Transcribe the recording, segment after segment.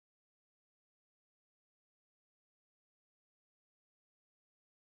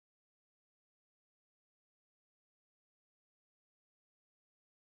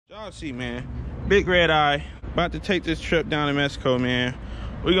Y'all see, man, big red eye, about to take this trip down to Mexico, man.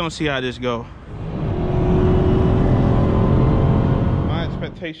 We're gonna see how this go. My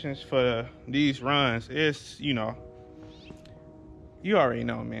expectations for these runs is, you already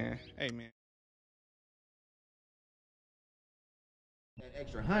know, man. Hey, man. That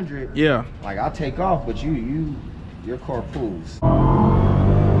extra 100, yeah, like I'll take off, but your car pulls.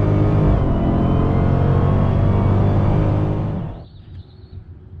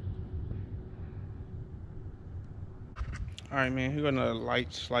 all right, man, we're gonna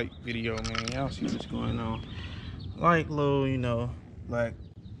light slight video, man. Y'all see what's going on. Light low, black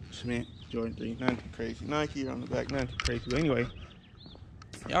cement Jordan 3, nothing crazy. Nike on the back, nothing crazy. But anyway,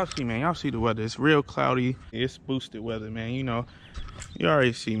 y'all see, man, y'all see the weather. It's real cloudy. It's boosted weather, man. You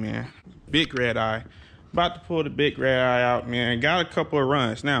already see, man. Big red eye. About to pull the big red eye out, man. Got a couple of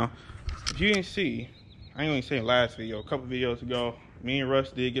runs. Now, if you didn't see, I ain't even saying last video, a couple videos ago, me and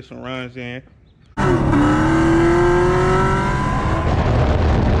Russ did get some runs in.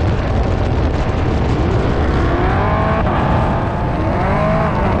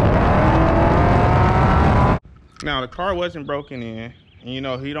 Now, the car wasn't broken in.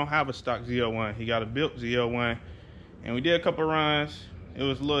 And, he don't have a stock ZL1. He got a built ZL1. And we did a couple runs. It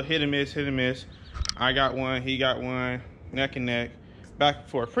was a little hit and miss. I got one, he got one, neck and neck, back and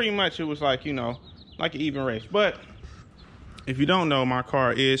forth. Pretty much it was like, like an even race. But if you don't know, my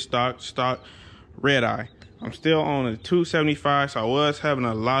car is stock red eye. I'm still on a 275, so I was having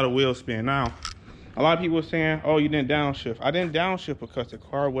a lot of wheel spin. Now, a lot of people were saying, oh, you didn't downshift. I didn't downshift because the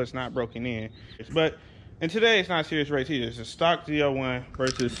car was not broken in. But and today it's not a serious race either. It's a stock ZL1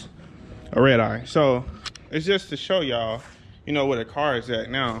 versus a red eye. So it's just to show y'all, where the car is at.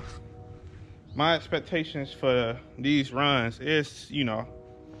 Now, my expectations for these runs is, you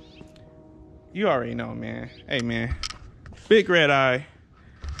already know, man. Hey, man, big red eye,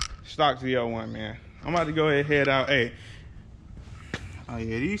 stock ZL1, man. I'm about to go ahead and head out. Hey, oh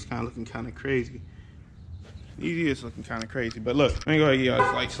yeah, these kind of looking kind of crazy. These is looking kind of crazy. But look, let me go ahead and give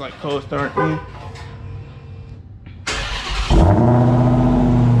y'all this slight cold start, man.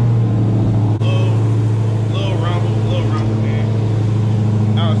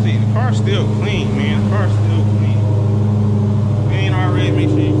 Still clean, man. The car's still clean. If you ain't already, make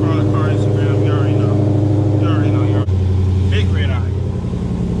sure you follow the car Instagram. You already know. Big red eye.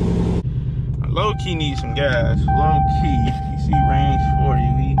 I low key need some gas. Low key. You see range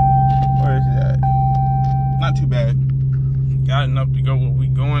 40. Where is that? Not too bad. Got enough to go where we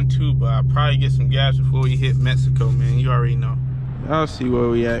going to, but I'll probably get some gas before we hit Mexico, man. You already know. Y'all see where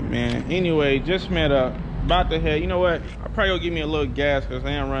we at, man. Anyway, just met up. About to head, you know what? I'll probably go give me a little gas because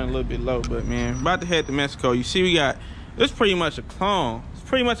I am running a little bit low, but man, about to head to Mexico. You see, we got, it's pretty much a clone. It's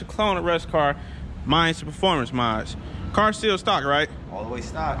pretty much a clone of Russ' car, minus the performance mods. Car still stock, right? All the way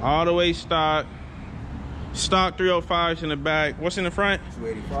stock. All the way stock. Stock 305s in the back. What's in the front?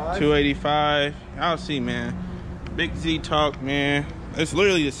 285. 285. I'll see, man. Big Z talk, man. It's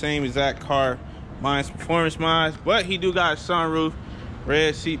literally the same exact car, minus performance mods, but he do got a sunroof,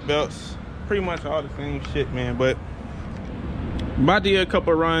 red seat belts. Pretty much all the same shit, man. But about to get a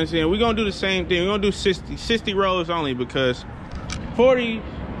couple of runs in. We're gonna do the same thing. We're gonna do 60 rows only, because 40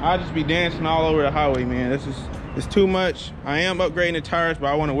 I'll just be dancing all over the highway, man. It's too much. I am upgrading the tires, but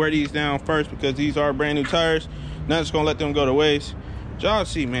I want to wear these down first because these are brand new tires. Not just gonna let them go to waste. Y'all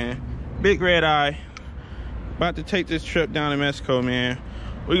see, man, big red eye, about to take this trip down to Mexico, man.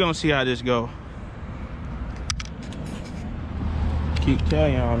 We're gonna see how this go. Keep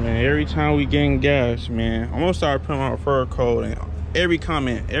telling y'all, man, every time we getting gas, man, I'm gonna start putting my referral code in every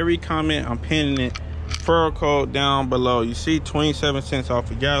comment I'm pinning it, referral code down below. You see 27 cents off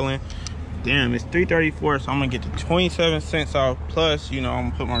a gallon. Damn, it's $3.34, so I'm gonna get the 27 cents off, plus I'm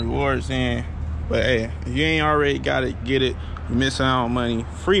gonna put my rewards in. But hey, if you ain't already got it, get it. You're missing out on money.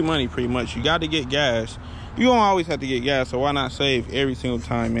 Free money, pretty much. You got to get gas. You don't always have to get gas, so why not save every single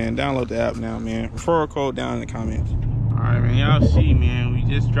time, man? Download the app now, man. Referral code down in the comments. All right, man, y'all see, man, we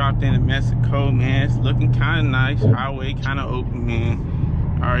just dropped into Mexico, man. It's looking kind of nice. Highway kind of open,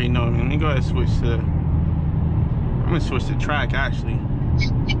 man. I already know, man. Let me go ahead and switch to, I'm gonna switch the track, actually.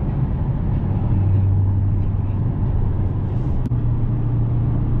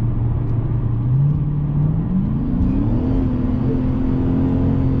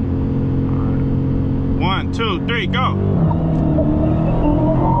 All right. 1, 2, 3, go.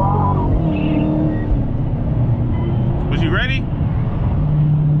 You ready?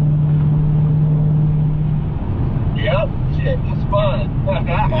 Yep, shit, it's fun.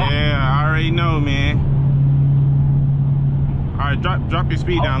 Yeah, I already know, man. All right, drop your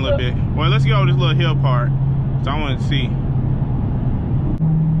speed down a little bit. Well, let's go over this little hill part, so I want to see.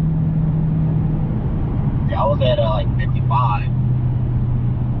 I was at like 55.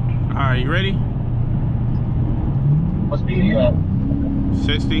 All right, you ready? What speed are you at?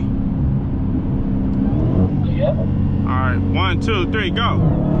 60. Yeah. All right, 1, 2, 3, go.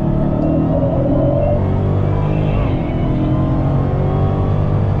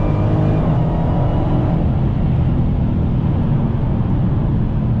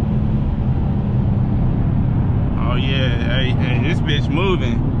 Oh yeah, hey, this bitch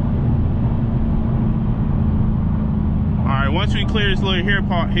moving. All right, once we clear this little hill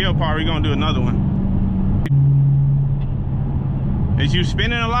part, we're gonna do another one. Is you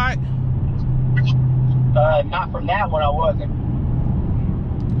spinning a lot? Not from that one, I wasn't.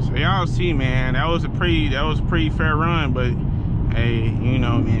 So y'all see, man, that was a pretty fair run, but hey, you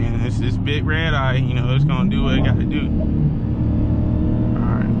know, man, this big red eye, you know, it's gonna do what it gotta do. All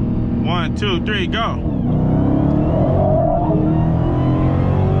right, 1, 2, 3, go.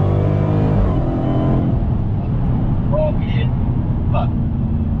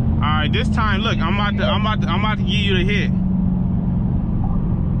 All right, this time, look, I'm about to give you the hit.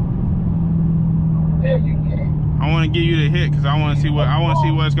 There you go. I want to give you the hit because I want to see what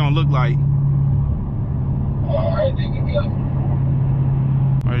it's gonna look like. All right, there you go.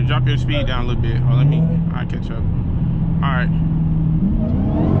 All right, drop your speed down a little bit. Oh, I'll catch up. All right.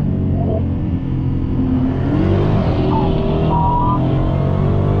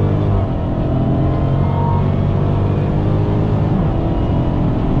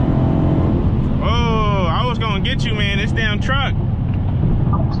 Oh, I was gonna get you, man. This damn truck.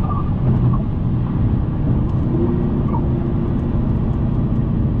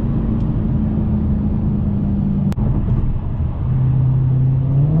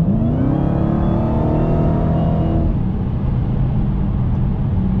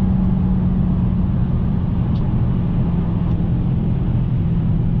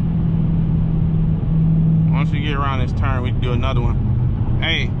 Once we get around this turn, we can do another one.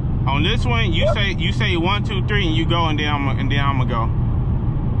 Hey, on this one, you say 1, 2, 3, and you go, and then I'm gonna go.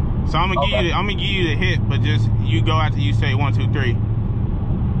 So I'm gonna give you the hit, but just you go after you say 1, 2, 3.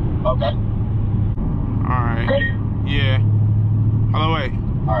 Okay. All right. Ready? Yeah. Hello, wait.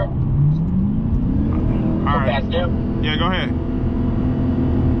 All right. All right. Fast down. Yeah, go ahead.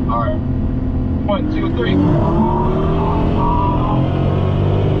 All right. 1, 2, 3.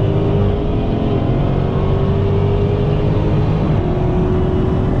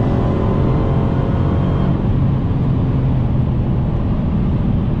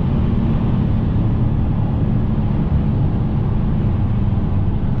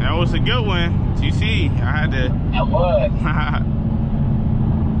 That was a good one. You see, I had to. That was.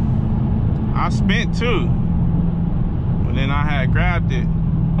 I spent too, but then I had grabbed it.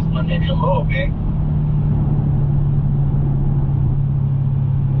 Maybe a little bit.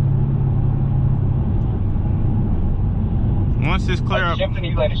 Once it's clear up. Shifting,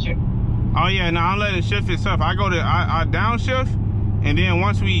 you let it shift. Oh yeah, no, I'm letting it shift itself. I downshift, and then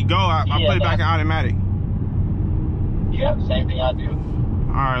once we go, I put it back in automatic. Yeah, same thing I do.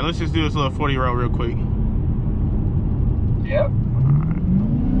 All right, let's just do this little 40 roll real quick. Yep. All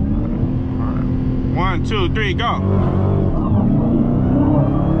right. 1, 2, 3, go.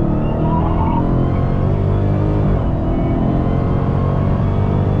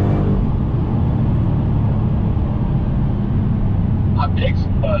 I big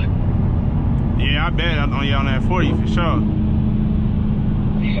spud. Yeah, I bet on you on that 40 for sure.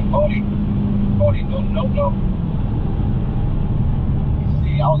 Yeah, 40. 40, no.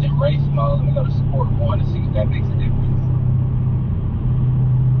 See, I was in race mode. Let me go to sport 1 to see if that makes a difference.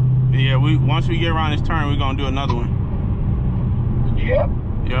 Yeah, once we get around this turn, we're gonna do another one. Yeah.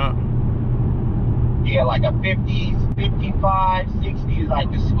 Yeah. Yeah, like a 50, 55, 60 is like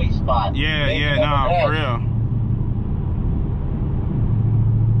the sweet spot. Yeah, nah, for real.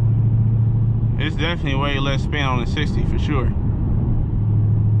 It's definitely way less spin on the 60 for sure.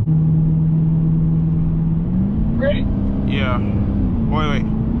 Ready? Yeah. Wait.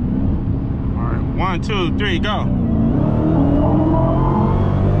 All right, 1, 2, 3, go.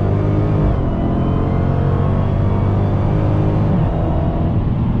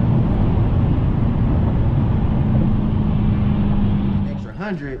 Extra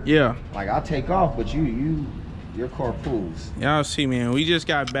 100. Yeah. Like I'll take off, but your car pulls. Y'all see, man, we just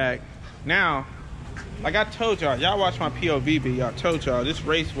got back. Now, like I told y'all watch my POV video. I told y'all this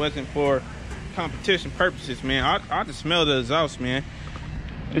race wasn't for competition purposes, man. I just smell the exhaust, man.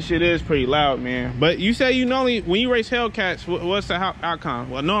 This shit is pretty loud, man. But you say you normally, when you race Hellcats, what's the outcome?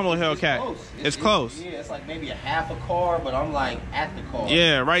 Well, normal Hellcat. It's close. Yeah, it's like maybe a half a car, but I'm like at the car.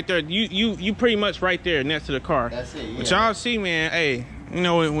 Yeah, right there. You pretty much right there next to the car. That's it. Yeah. But y'all see, man. Hey, you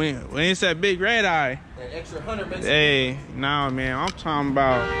know when it's that big red eye, That extra 100 makes Hey, nah, man, I'm talking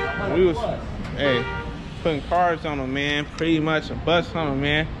about we was, hey, putting cars on them, man. Pretty much a bust on them,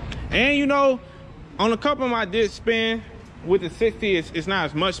 man. And you know, on a couple of them I did spin. With the 60, it's not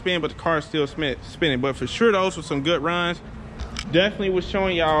as much spin, but the car's still spinning. But for sure, those were some good runs. Definitely was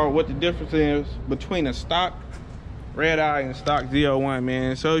showing y'all what the difference is between a stock Redeye and stock ZL1,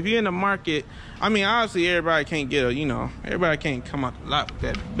 man. So if you're in the market, I mean, obviously everybody can't get a, you know, everybody can't come out the lot with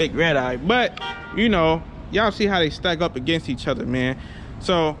that big Redeye, but you know, y'all see how they stack up against each other, man.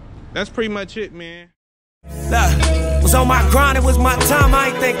 So that's pretty much it, man. Look, was on my grind, it was my time. I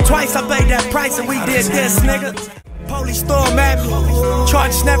ain't think twice, I paid that price and we did this, nigga. Police storm at me,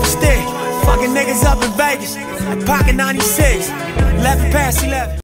 charges never stick. Fucking niggas up in Vegas, like pocket 96, 11 past 11.